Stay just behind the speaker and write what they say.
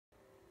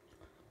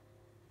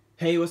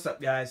Hey, what's up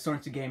guys,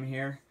 Sorensen Gaming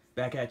here,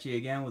 back at you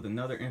again with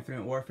another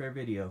Infinite Warfare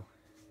video.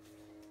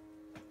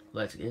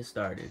 Let's get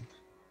started.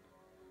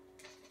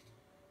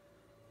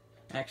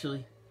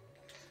 Actually,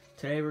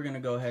 today we're going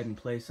to go ahead and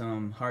play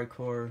some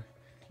hardcore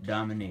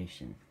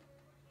domination.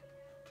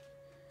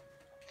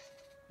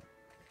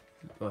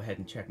 Go ahead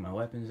and check my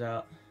weapons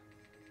out.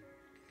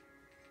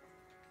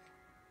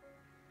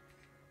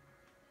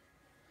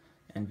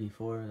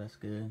 NV4, that's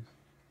good.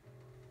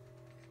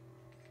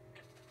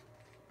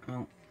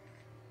 Oh.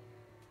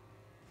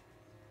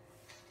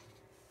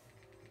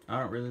 I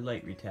don't really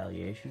like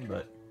retaliation,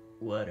 but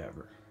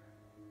whatever.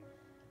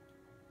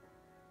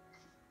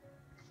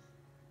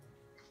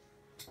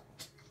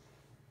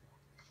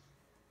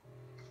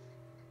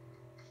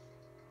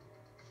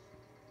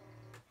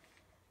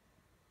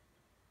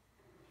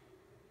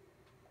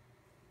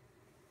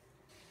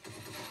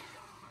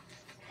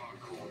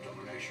 Hardcore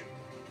domination.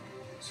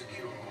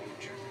 Secure all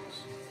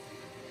objectives.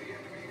 The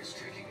enemy is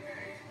taking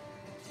A.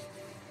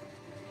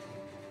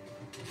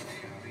 The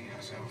enemy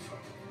has Alpha.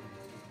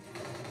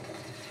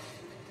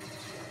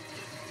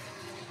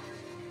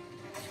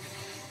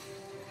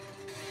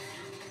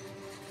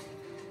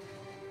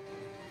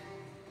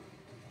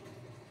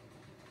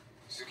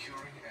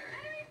 Securing A.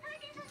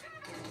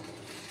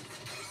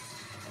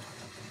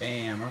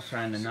 Bam, I was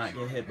trying to not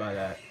get hit by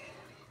that.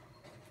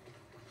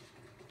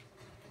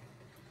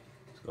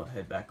 Let's go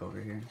head back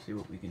over here and see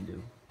what we can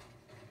do.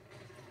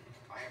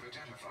 I have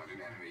identified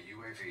an enemy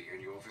UAV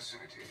in your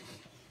vicinity.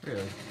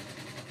 Really?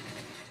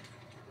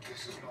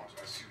 This is not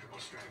a suitable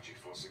strategy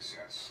for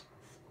success.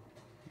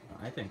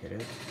 I think it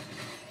is.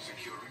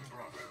 Securing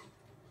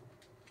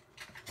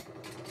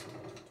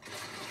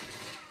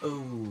Bravo.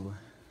 Ooh.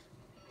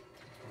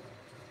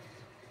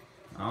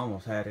 I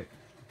almost had it.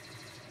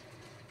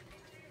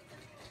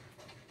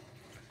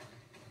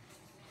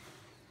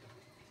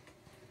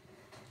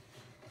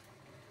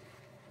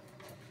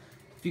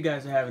 If you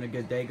guys are having a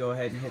good day, go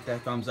ahead and hit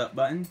that thumbs up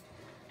button.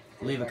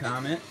 Leave a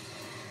comment.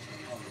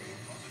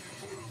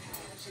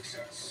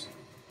 Success.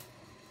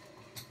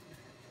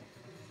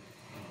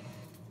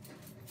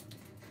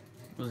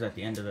 It was at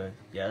the end of the,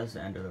 yeah, this is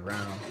the end of the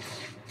round.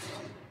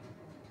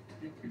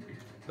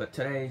 But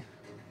today,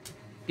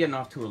 getting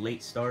off to a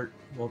late start.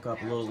 Woke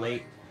up a little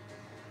late.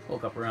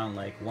 Woke up around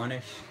like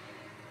 1-ish.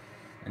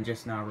 And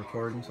just now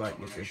recording so I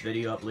can get this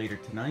video up later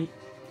tonight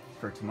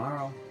for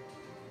tomorrow.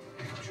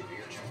 Capture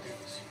the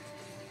objectives.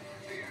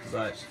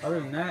 But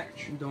other than that,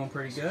 I'm doing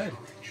pretty good.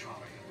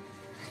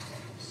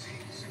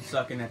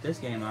 Sucking at this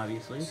game,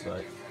 obviously,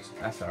 but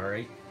that's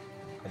alright.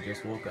 I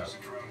just woke up.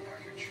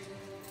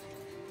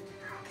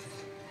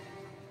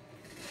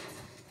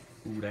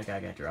 Ooh, that guy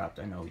got dropped.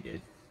 I know he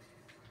did.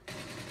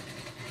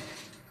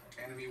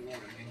 Enemy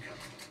warden incoming.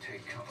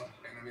 Take cover.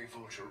 Enemy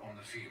vulture on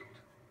the field.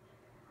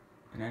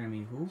 An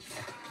enemy who?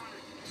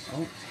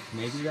 Oh,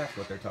 maybe that's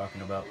what they're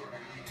talking about. Your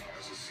enemy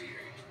has a C8.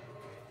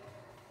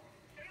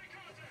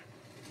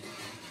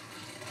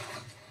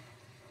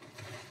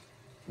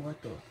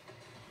 What the?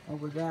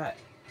 What was that?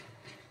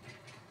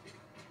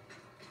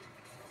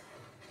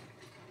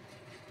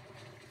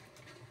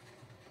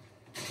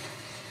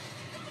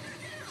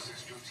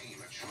 Assist your team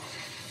at Charlie.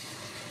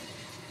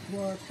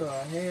 What the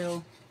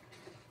hell?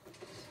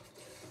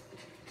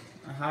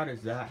 How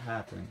does that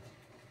happen?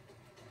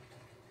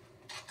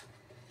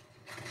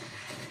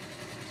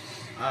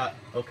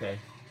 Okay.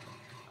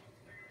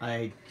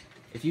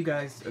 If you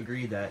guys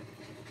agree that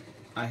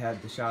I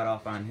had the shot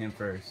off on him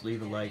first,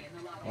 leave a like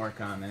or a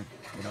comment.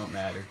 It don't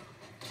matter.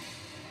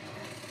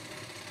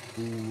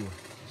 Ooh,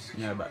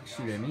 you're not about to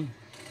shoot at me.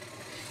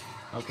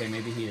 Okay,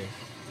 maybe he is.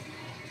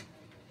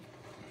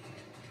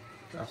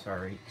 That's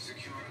alright.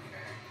 Securing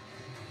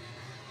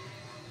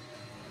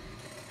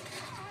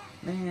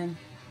A. Man.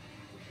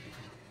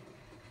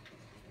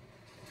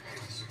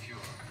 A secure.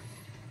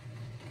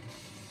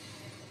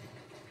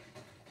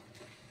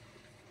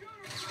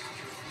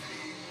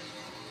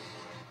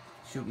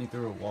 Shoot me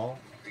through a wall?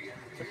 The enemy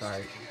That's is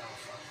alright. taking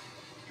Alpha.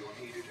 You're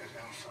needed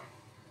at Alpha.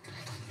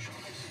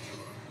 Charlie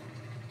secure.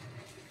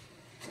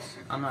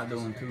 I'm not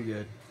doing too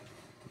good.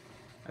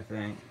 I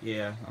think.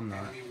 Yeah, I'm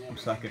not. I'm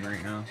sucking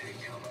right now.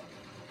 Take cover.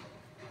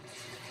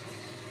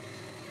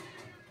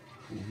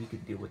 Ooh, he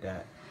could deal with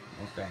that.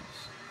 No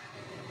thanks.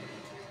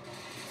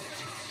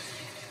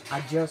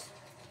 I just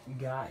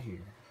got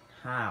here.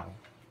 How?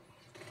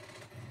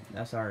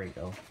 That's alright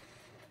though.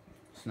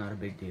 It's not a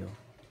big deal.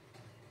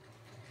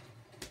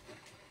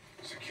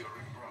 Securing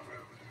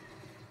Bravo.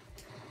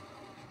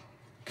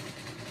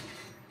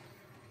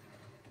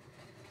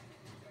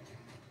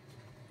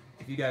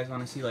 If you guys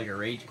want to see like a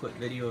rage quit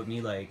video of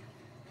me like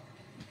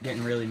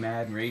getting really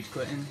mad and rage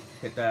quitting,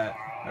 hit that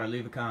or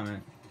leave a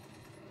comment.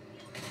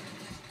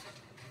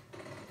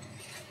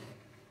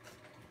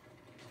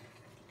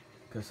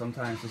 Because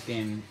sometimes this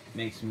game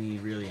makes me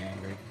really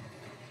angry.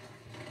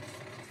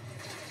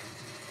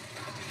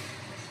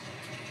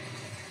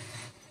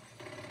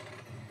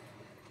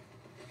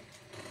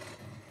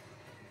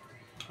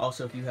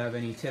 Also, if you have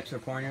any tips or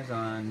pointers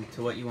on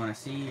to what you want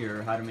to see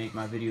or how to make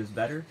my videos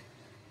better,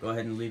 go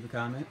ahead and leave a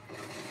comment.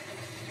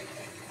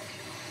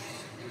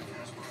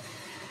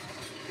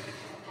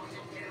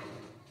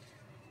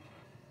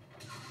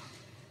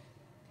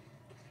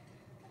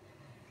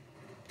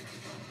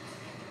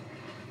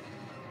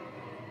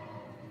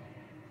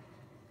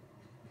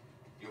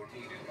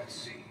 at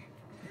sea.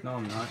 No,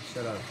 I'm not.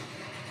 Shut up.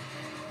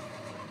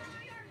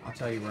 I'll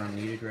tell you where I'm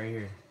needed right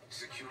here.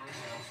 Securing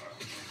Alpha.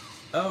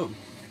 Oh!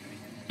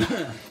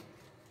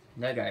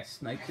 That guy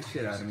sniped the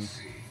shit out of me. At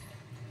sea.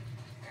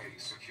 A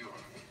secure.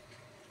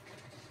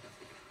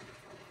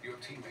 Your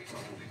teammates are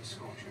holding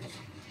Scorchers.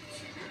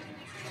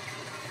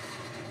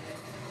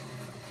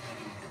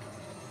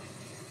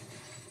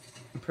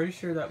 I'm pretty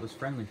sure that was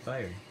friendly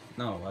fire.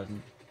 No, it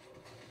wasn't.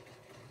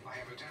 I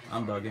have identified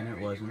I'm bugging, it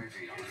enemy wasn't. UAV.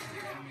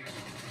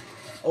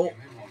 Oh! You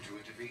may want to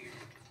intervene.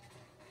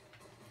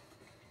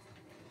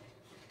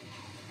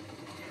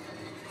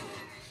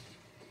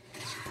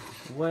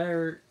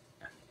 Where?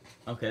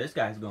 Okay, this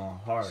guy's going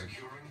hard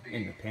Securing B.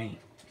 in the paint.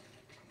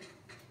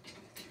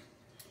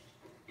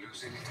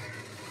 Losing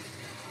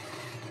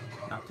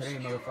A. Not today,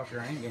 motherfucker.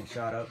 I ain't getting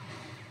shot up.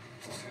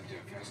 Send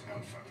as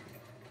Alpha.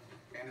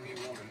 Enemy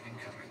warden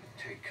incoming.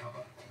 Take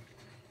cover.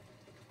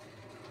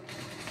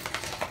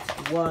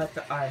 What?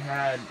 I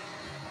had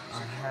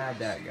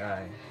that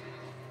guy.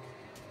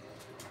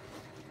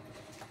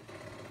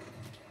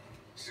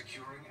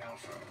 Securing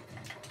Alpha.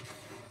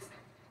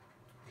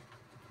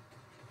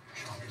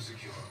 Charlie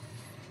secure.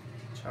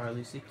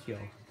 Charlie secure.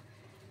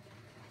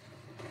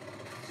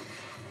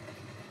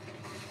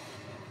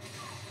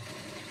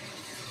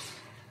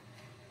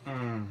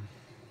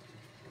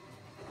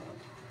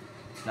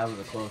 That was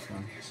a close one.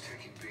 Enemy is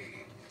taking B.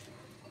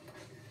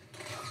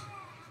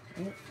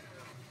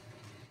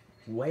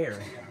 Where?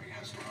 The enemy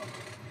has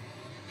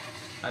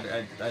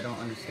Bravo. I don't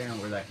understand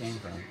where that came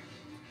from.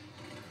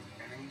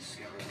 Enemy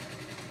Sierra.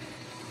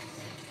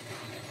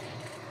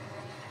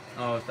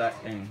 Oh, it's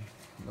that thing.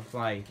 The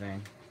fly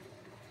thing.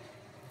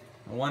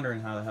 I'm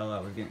wondering how the hell I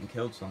was getting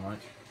killed so much.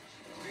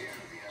 The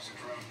enemy has a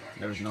drone package.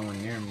 There was no one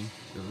near me.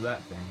 It was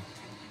that thing.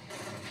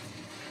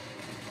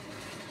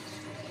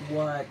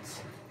 What?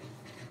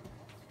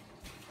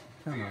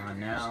 Come The on enemy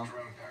now. has a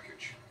drone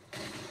package.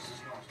 This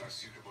is not a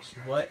suitable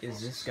strategy What for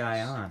is this success.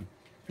 guy on?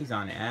 He's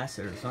on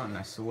acid or something,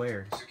 I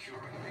swear.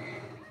 Securing B.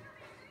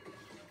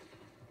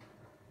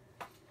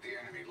 The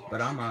enemy launched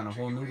But I'm on a a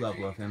whole new UAV.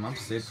 level of him. I'm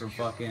Sid from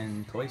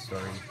fucking Toy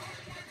Story.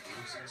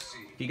 Losing C.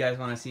 If you guys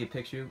want to see a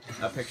picture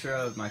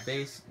of my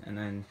face, and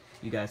then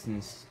you guys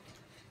can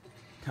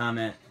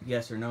comment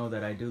yes or no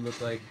that I do look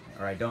like,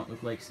 or I don't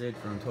look like Sid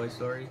from Toy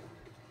Story,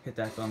 hit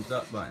that thumbs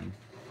up button.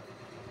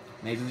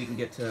 Maybe we can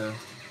get to,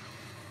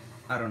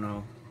 I don't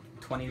know,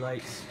 20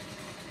 likes.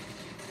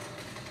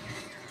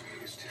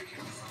 Enemy is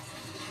taking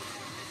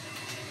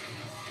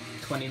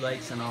 20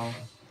 likes and I'll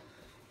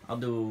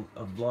do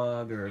a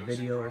vlog or a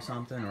video or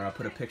something, or I'll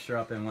put a picture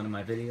up in one of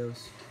my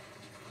videos.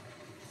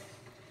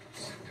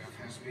 SIGDEF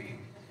has B.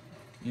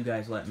 You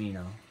guys let me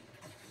know.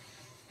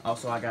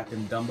 Also, I got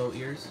them Dumbo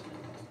ears.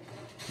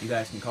 You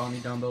guys can call me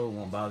Dumbo, it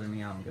won't bother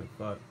me, I don't give a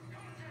fuck.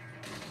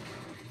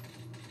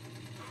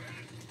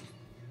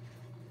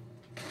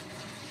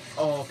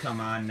 Oh, come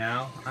on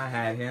now. I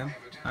had him.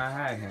 I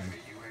had him.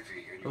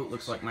 UAV in Oh, it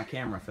looks like my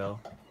camera fell.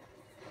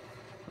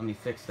 Let me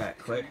fix that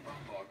quick.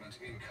 bombardment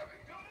incoming.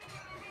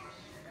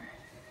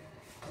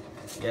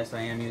 Yes,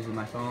 I am using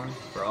my phone.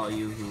 For all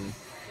you who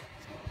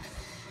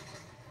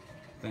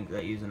think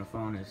that using a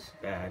phone is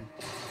bad.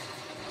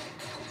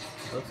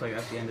 Looks like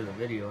that's the end of the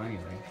video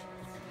anyway.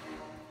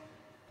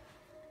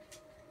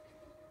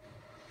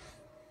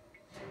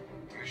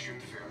 Mission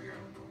failure,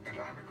 and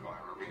I require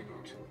a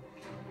reboot.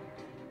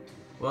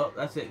 Well,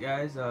 that's it,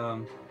 guys.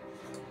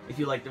 If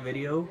you liked the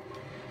video,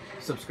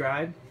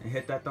 subscribe and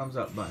hit that thumbs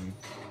up button.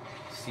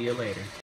 See you later.